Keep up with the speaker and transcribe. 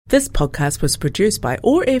This podcast was produced by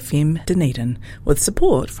OAR FM Dunedin with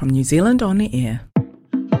support from New Zealand On the Air.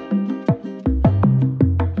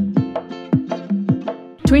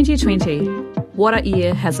 2020. What a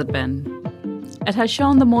year has it been? It has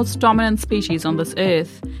shown the most dominant species on this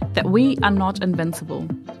earth that we are not invincible.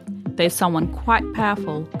 There's someone quite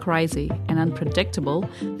powerful, crazy, and unpredictable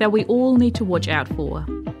that we all need to watch out for.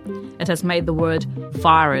 It has made the word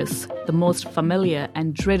virus the most familiar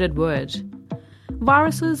and dreaded word.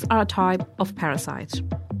 Viruses are a type of parasite.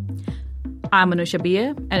 I'm Anusha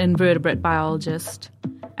Beer, an invertebrate biologist,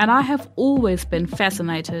 and I have always been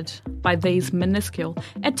fascinated by these minuscule,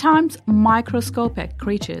 at times microscopic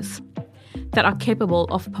creatures that are capable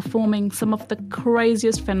of performing some of the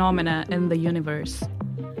craziest phenomena in the universe.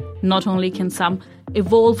 Not only can some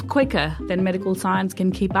evolve quicker than medical science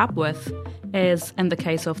can keep up with, as in the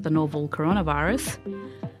case of the novel coronavirus,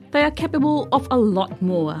 they are capable of a lot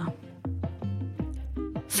more.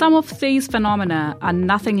 Some of these phenomena are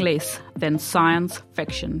nothing less than science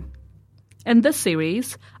fiction. In this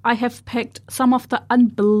series, I have picked some of the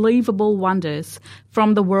unbelievable wonders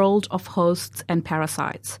from the world of hosts and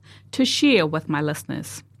parasites to share with my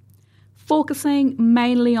listeners, focusing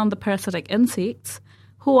mainly on the parasitic insects,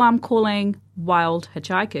 who I'm calling wild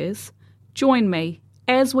hitchhikers. Join me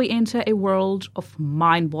as we enter a world of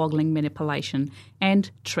mind-boggling manipulation and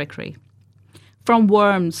trickery. From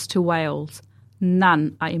worms to whales,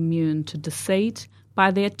 none are immune to deceit by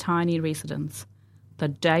their tiny residents, the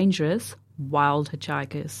dangerous wild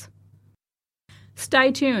hitchhikers.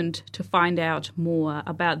 Stay tuned to find out more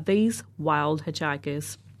about these wild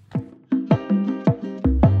hitchhikers.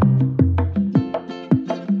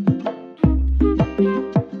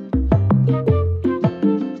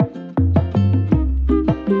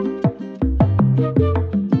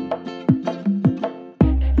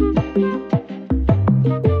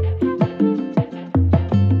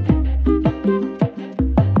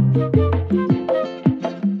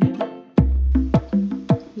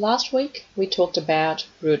 Last week, we talked about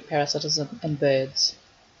brood parasitism in birds.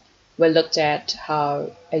 We looked at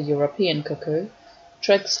how a European cuckoo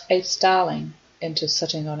tricks a starling into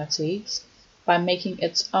sitting on its eggs by making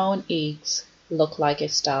its own eggs look like a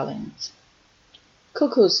starling's.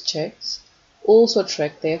 Cuckoo's chicks also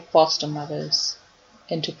trick their foster mothers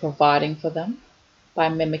into providing for them by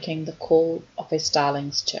mimicking the call of a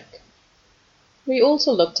starling's chick. We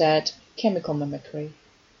also looked at chemical mimicry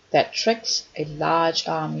that tricks a large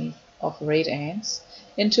army of red ants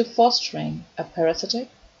into fostering a parasitic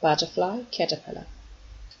butterfly caterpillar.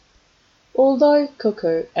 Although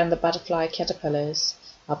cuckoo and the butterfly caterpillars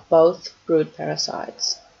are both brood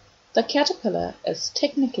parasites, the caterpillar is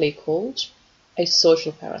technically called a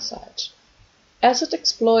social parasite, as it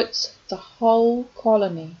exploits the whole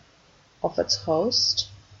colony of its host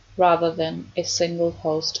rather than a single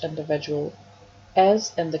host individual,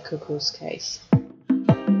 as in the cuckoo's case.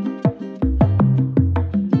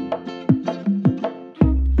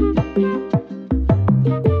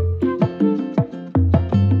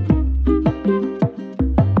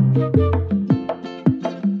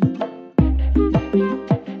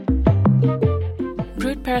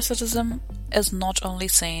 Parasitism is not only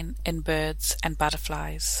seen in birds and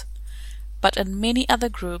butterflies, but in many other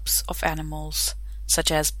groups of animals, such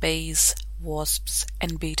as bees, wasps,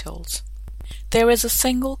 and beetles. There is a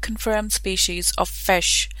single confirmed species of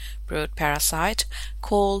fish brood parasite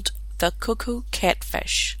called the cuckoo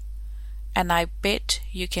catfish, and I bet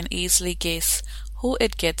you can easily guess who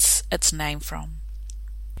it gets its name from.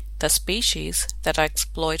 The species that are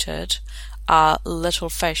exploited are little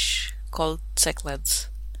fish called cichlids.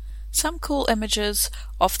 Some cool images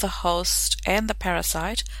of the host and the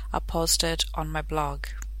parasite are posted on my blog.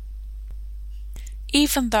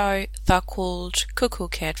 Even though they're called cuckoo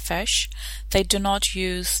catfish, they do not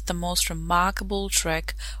use the most remarkable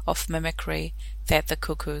trick of mimicry that the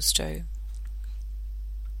cuckoos do.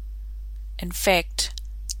 In fact,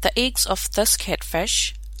 the eggs of this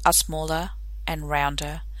catfish are smaller and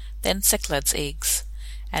rounder than cichlids' eggs,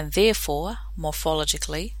 and therefore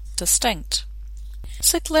morphologically distinct.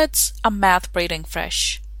 Cichlids are mouth-breathing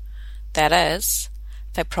fish. That is,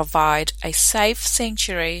 they provide a safe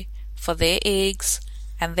sanctuary for their eggs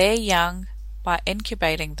and their young by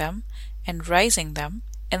incubating them and raising them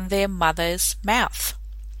in their mother's mouth.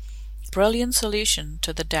 Brilliant solution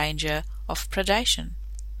to the danger of predation.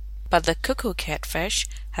 But the cuckoo catfish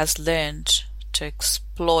has learned to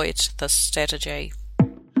exploit this strategy.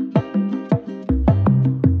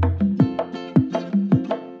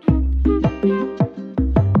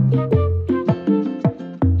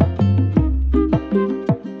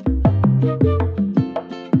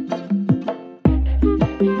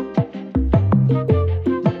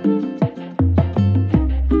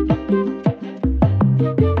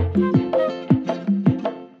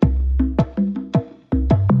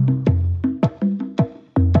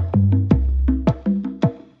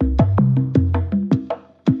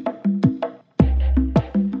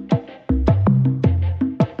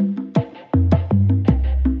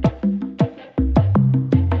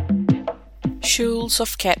 schools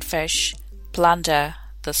of catfish plunder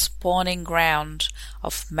the spawning ground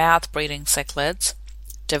of mouth-breeding cichlids,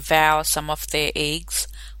 devour some of their eggs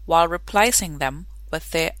while replacing them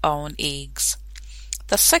with their own eggs.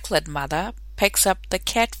 The cichlid mother picks up the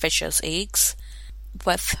catfish's eggs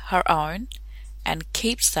with her own and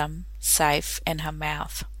keeps them safe in her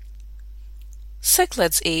mouth.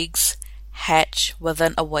 Cichlids' eggs hatch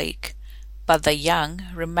within a week, but the young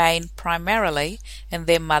remain primarily in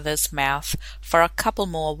their mother's mouth for a couple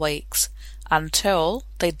more weeks until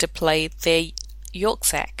they deplete their yolk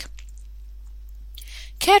sac.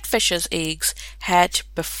 Catfish's eggs hatch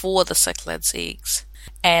before the cichlid's eggs,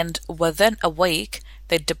 and within a week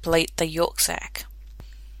they deplete the yolk sac.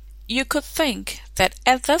 You could think that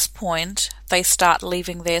at this point they start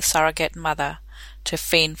leaving their surrogate mother to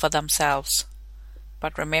fend for themselves.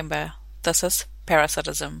 But remember, this is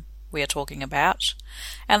parasitism we are talking about,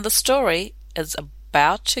 and the story is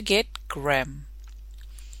about to get grim.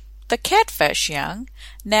 The catfish young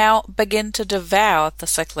now begin to devour the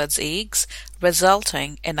cichlid's eggs,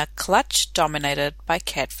 resulting in a clutch dominated by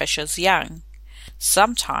catfish's young.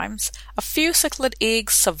 Sometimes a few cichlid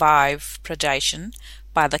eggs survive predation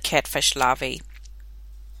by the catfish larvae.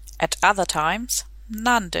 At other times,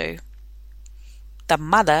 none do. The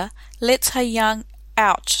mother lets her young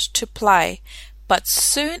out to play, but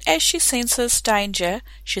soon as she senses danger,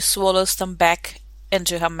 she swallows them back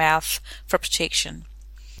into her mouth for protection.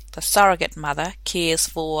 The surrogate mother cares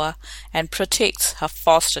for and protects her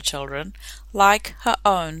foster children like her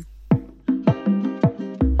own.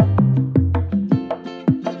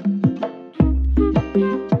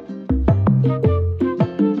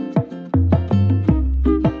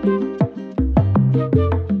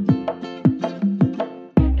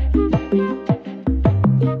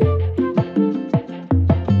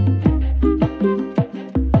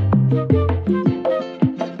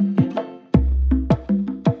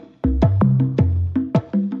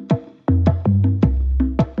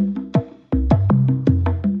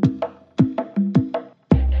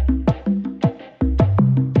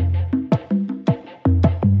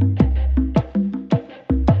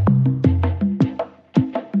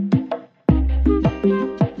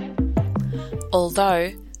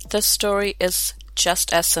 Although this story is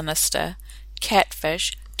just as sinister,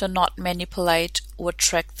 catfish do not manipulate or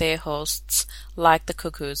trick their hosts like the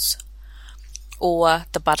cuckoos or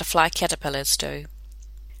the butterfly caterpillars do.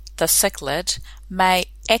 The cichlid may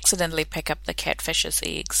accidentally pick up the catfish's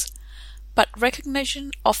eggs, but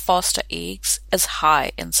recognition of foster eggs is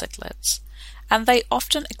high in cichlids, and they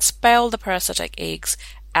often expel the parasitic eggs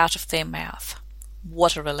out of their mouth.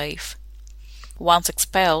 What a relief! Once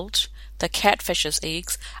expelled, the catfish's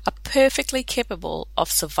eggs are perfectly capable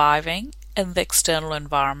of surviving in the external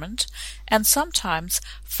environment and sometimes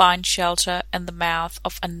find shelter in the mouth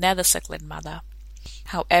of another cichlid mother.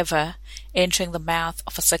 However, entering the mouth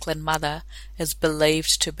of a cichlid mother is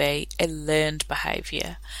believed to be a learned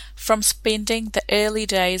behavior from spending the early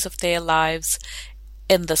days of their lives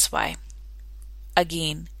in this way.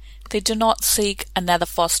 Again, they do not seek another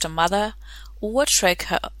foster mother or trick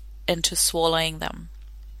her into swallowing them.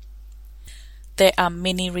 There are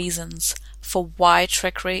many reasons for why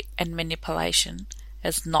trickery and manipulation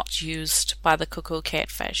is not used by the cuckoo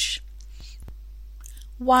catfish.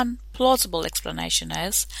 One plausible explanation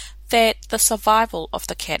is that the survival of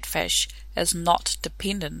the catfish is not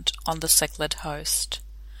dependent on the cichlid host.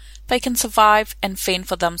 They can survive and fend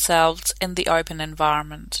for themselves in the open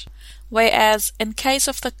environment, whereas in case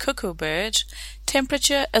of the cuckoo bird,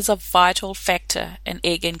 temperature is a vital factor in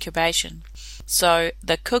egg incubation. So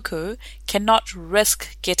the cuckoo cannot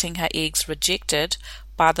risk getting her eggs rejected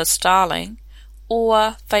by the starling,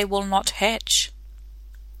 or they will not hatch.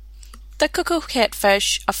 The cuckoo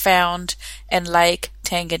catfish are found in Lake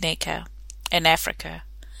Tanganyika in Africa.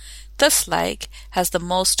 This lake has the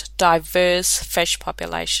most diverse fish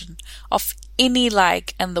population of any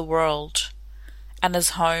lake in the world and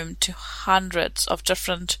is home to hundreds of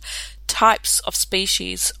different types of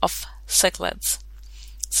species of cichlids,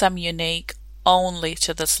 some unique only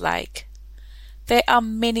to this lake. There are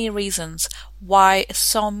many reasons why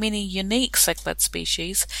so many unique cichlid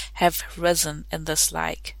species have risen in this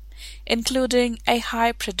lake, including a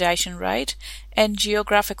high predation rate and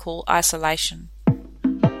geographical isolation.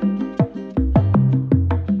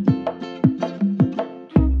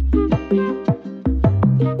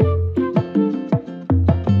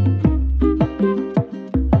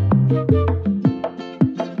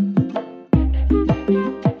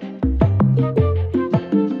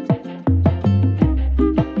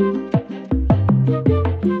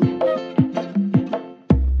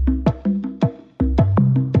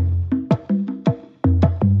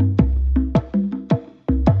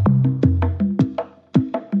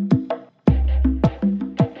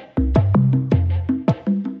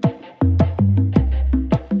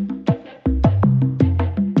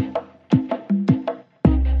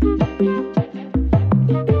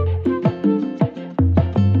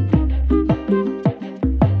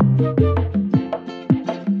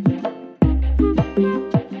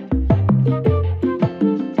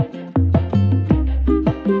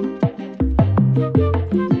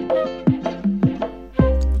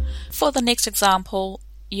 next example,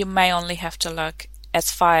 you may only have to look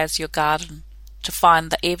as far as your garden to find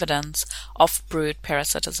the evidence of brood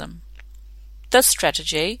parasitism. This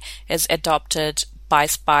strategy is adopted by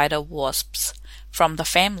spider wasps from the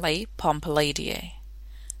family Pompilidae.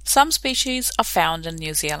 Some species are found in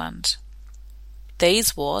New Zealand.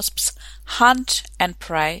 These wasps hunt and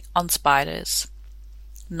prey on spiders.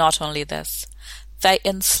 Not only this, they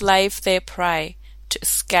enslave their prey to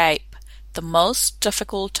escape the most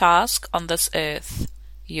difficult task on this earth.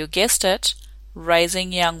 You guessed it,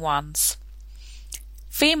 raising young ones.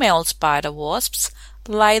 Female spider wasps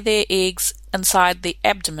lay their eggs inside the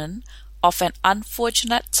abdomen of an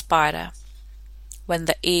unfortunate spider. When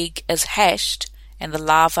the egg is hatched and the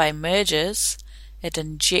larva emerges, it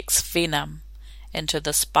injects venom into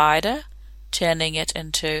the spider, turning it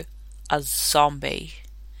into a zombie.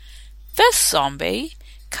 This zombie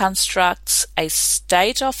constructs a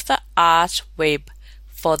state-of-the-art web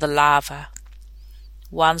for the larva.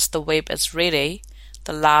 Once the web is ready,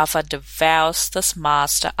 the larva devours this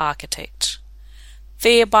master architect,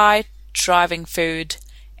 thereby driving food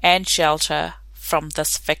and shelter from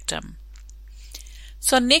this victim.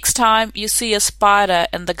 So next time you see a spider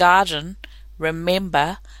in the garden,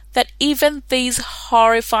 remember that even these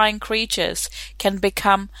horrifying creatures can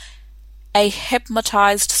become a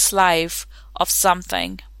hypnotized slave of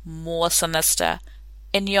something more sinister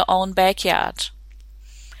in your own backyard.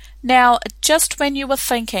 Now, just when you were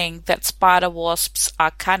thinking that spider wasps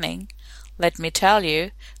are cunning, let me tell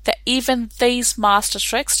you that even these master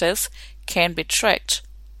tricksters can be tricked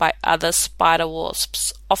by other spider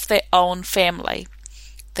wasps of their own family,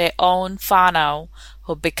 their own whānau,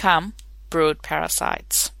 who become brood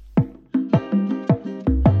parasites.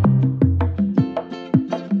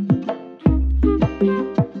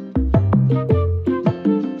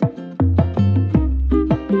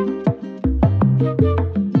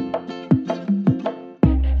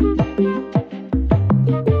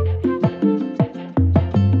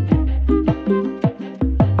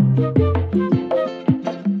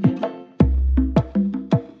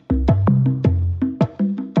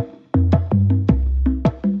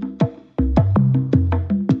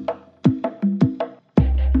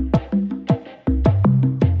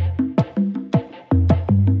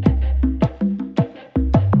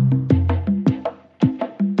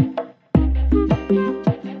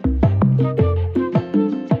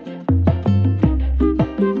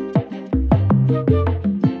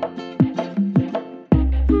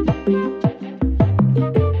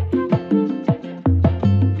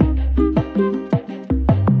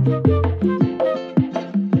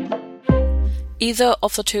 Either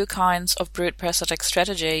of the two kinds of brood parasitic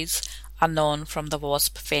strategies are known from the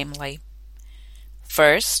wasp family.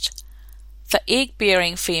 First, the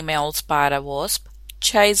egg-bearing female spider wasp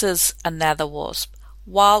chases another wasp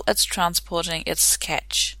while it's transporting its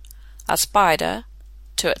catch, a spider,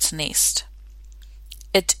 to its nest.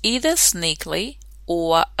 It either sneakily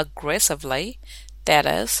or aggressively, that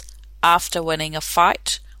is, after winning a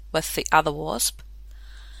fight with the other wasp,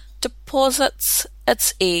 deposits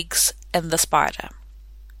its eggs in the spider.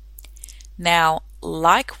 Now,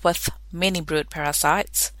 like with many brood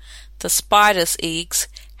parasites, the spider's eggs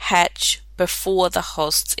hatch before the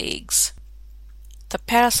host's eggs. The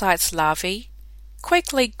parasite's larvae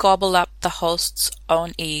quickly gobble up the host's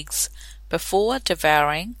own eggs before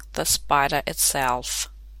devouring the spider itself.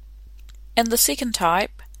 In the second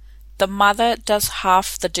type, the mother does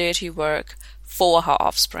half the dirty work for her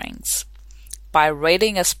offsprings by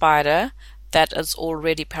raiding a spider that is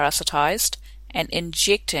already parasitized and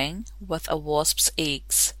injecting with a wasp's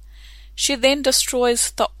eggs. She then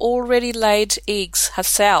destroys the already laid eggs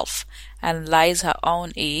herself and lays her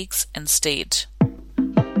own eggs instead.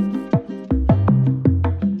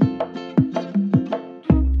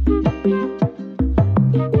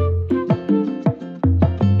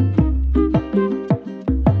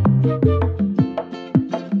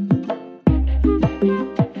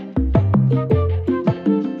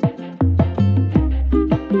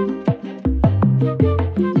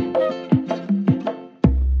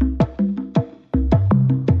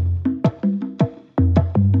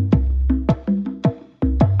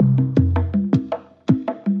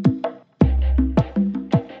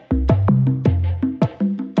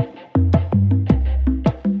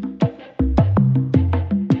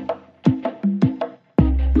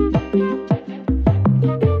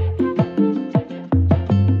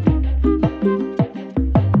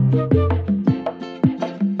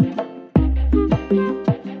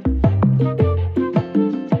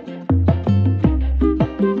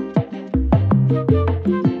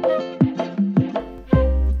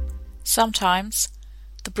 Sometimes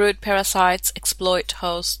the brood parasites exploit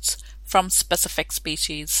hosts from specific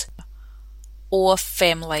species or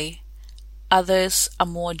family. Others are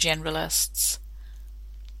more generalists.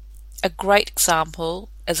 A great example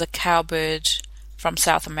is a cowbird from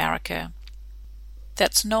South America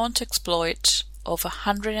that's known to exploit over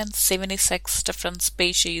 176 different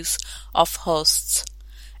species of hosts,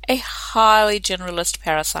 a highly generalist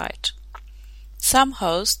parasite. Some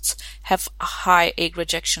hosts have a high egg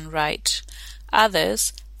rejection rate,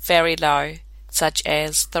 others very low, such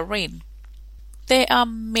as the wren. There are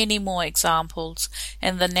many more examples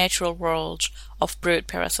in the natural world of brood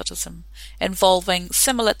parasitism, involving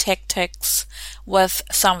similar tactics with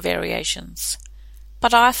some variations.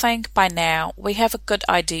 But I think by now we have a good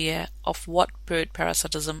idea of what brood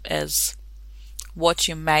parasitism is. What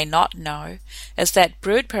you may not know is that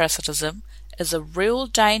brood parasitism is a real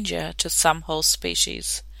danger to some host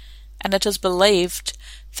species, and it is believed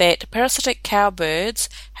that parasitic cowbirds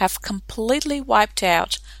have completely wiped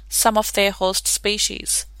out some of their host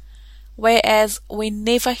species, whereas we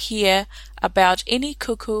never hear about any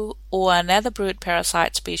cuckoo or another brood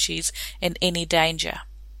parasite species in any danger.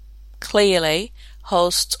 Clearly,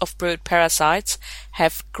 hosts of brood parasites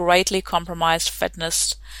have greatly compromised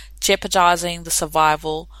fitness, jeopardizing the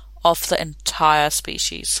survival of the entire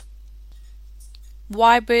species.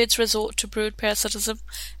 Why birds resort to brood parasitism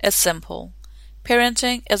is simple.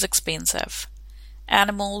 Parenting is expensive.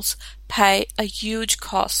 Animals pay a huge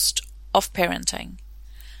cost of parenting.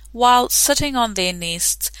 While sitting on their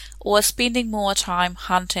nests or spending more time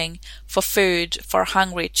hunting for food for a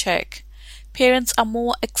hungry chick, parents are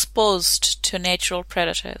more exposed to natural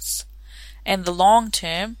predators. In the long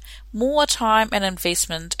term, more time and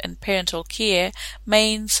investment in parental care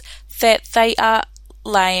means that they are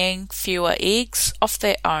laying fewer eggs of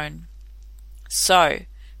their own. So,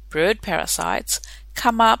 brood parasites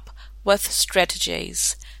come up with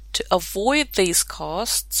strategies to avoid these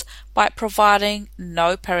costs by providing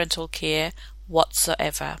no parental care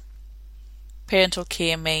whatsoever. Parental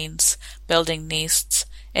care means building nests,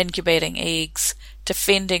 incubating eggs,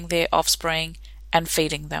 defending their offspring, and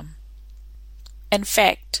feeding them. In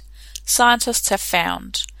fact, scientists have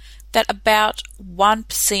found that about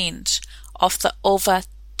 1% of the over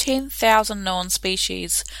 10,000 known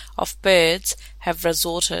species of birds have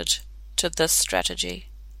resorted to this strategy.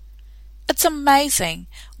 It's amazing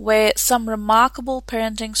where some remarkable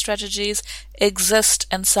parenting strategies exist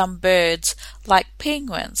in some birds, like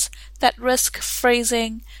penguins, that risk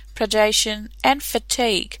freezing, predation, and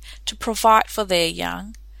fatigue to provide for their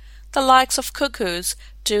young. The likes of cuckoos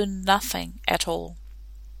do nothing at all.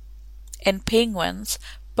 In penguins,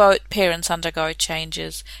 both parents undergo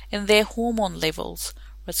changes in their hormone levels,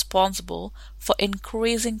 responsible for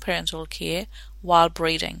increasing parental care while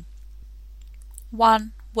breeding.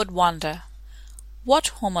 One would wonder,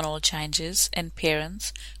 what hormonal changes in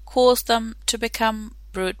parents cause them to become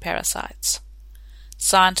brood parasites?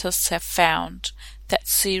 Scientists have found that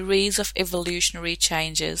series of evolutionary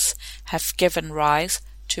changes have given rise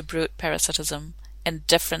to brood parasitism in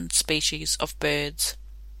different species of birds.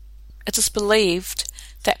 It is believed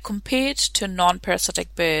that compared to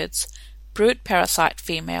non-parasitic birds, brood parasite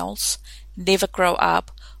females never grow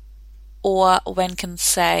up, or one can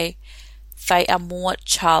say they are more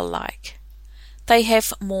childlike. They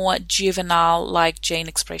have more juvenile-like gene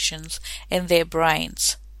expressions in their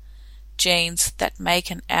brains. Genes that make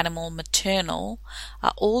an animal maternal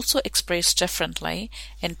are also expressed differently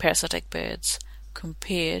in parasitic birds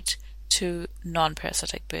compared to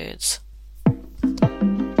non-parasitic birds.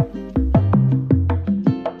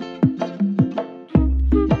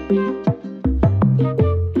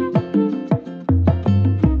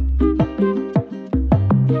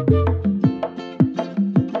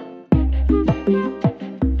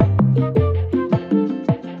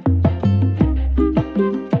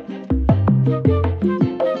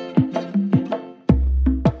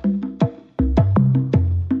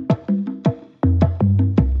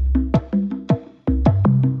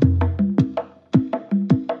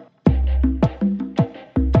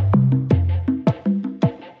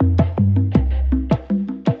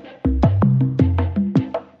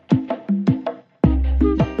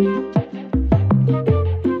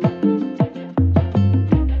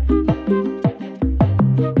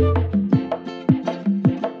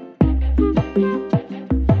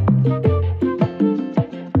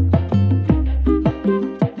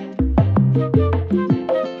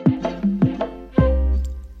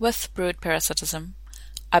 With brood parasitism,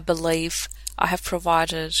 I believe I have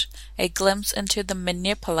provided a glimpse into the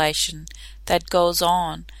manipulation that goes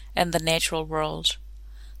on in the natural world,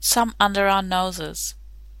 some under our noses.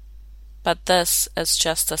 But this is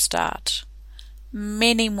just the start.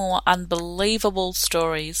 many more unbelievable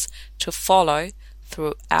stories to follow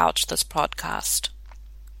throughout this podcast.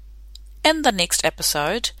 In the next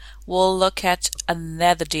episode, we'll look at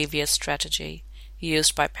another devious strategy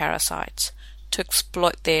used by parasites to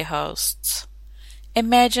exploit their hosts.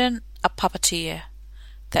 Imagine a puppeteer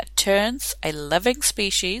that turns a living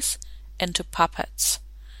species into puppets.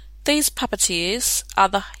 These puppeteers are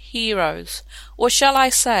the heroes, or shall I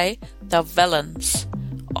say, the villains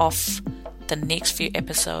of the next few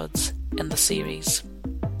episodes in the series.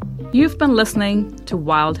 You've been listening to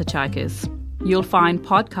Wild Hitchhikers. You'll find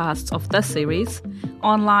podcasts of this series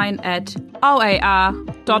online at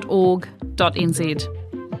oar.org.nz.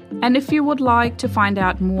 And if you would like to find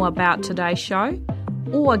out more about today's show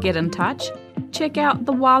or get in touch, check out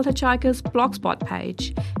the Wild Hitchhikers blogspot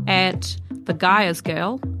page at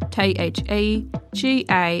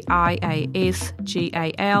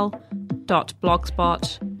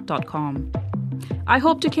thegaiasgal.blogspot.com. I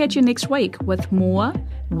hope to catch you next week with more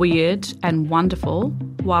weird and wonderful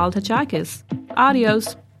Wild Hitchhikers.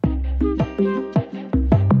 Adios.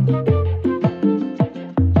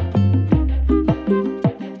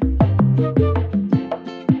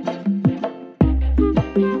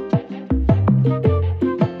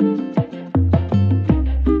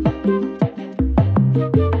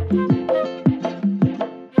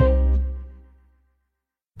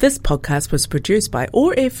 This podcast was produced by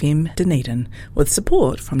OAR FM Dunedin with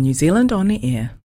support from New Zealand On the Air.